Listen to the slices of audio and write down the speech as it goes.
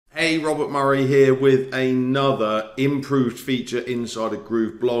Hey, Robert Murray here with another improved feature inside of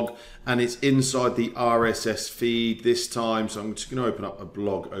GrooveBlog, and it's inside the RSS feed this time. So I'm just going to open up a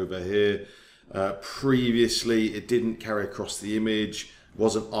blog over here. Previously, it didn't carry across the image,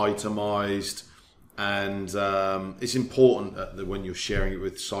 wasn't itemized, and it's important that when you're sharing it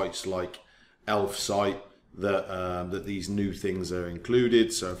with sites like Elfsite that these new things are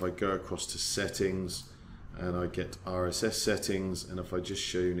included. So if I go across to settings, and I get RSS settings, and if I just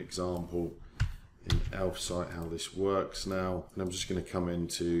show you an example in Elfsite how this works now, and I'm just going to come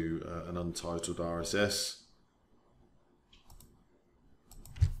into an untitled RSS,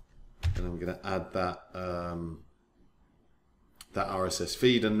 and I'm going to add that that RSS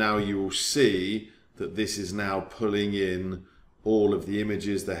feed, and now you will see that this is now pulling in all of the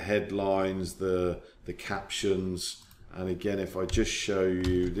images, the headlines, the captions. And again, if I just show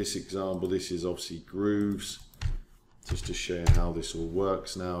you this example, this is obviously Grooves, just to show you how this all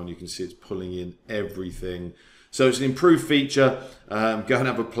works now, and you can see it's pulling in everything. So it's an improved feature. Go and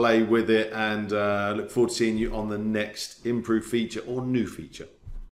have a play with it, and look forward to seeing you on the next improved feature or new feature.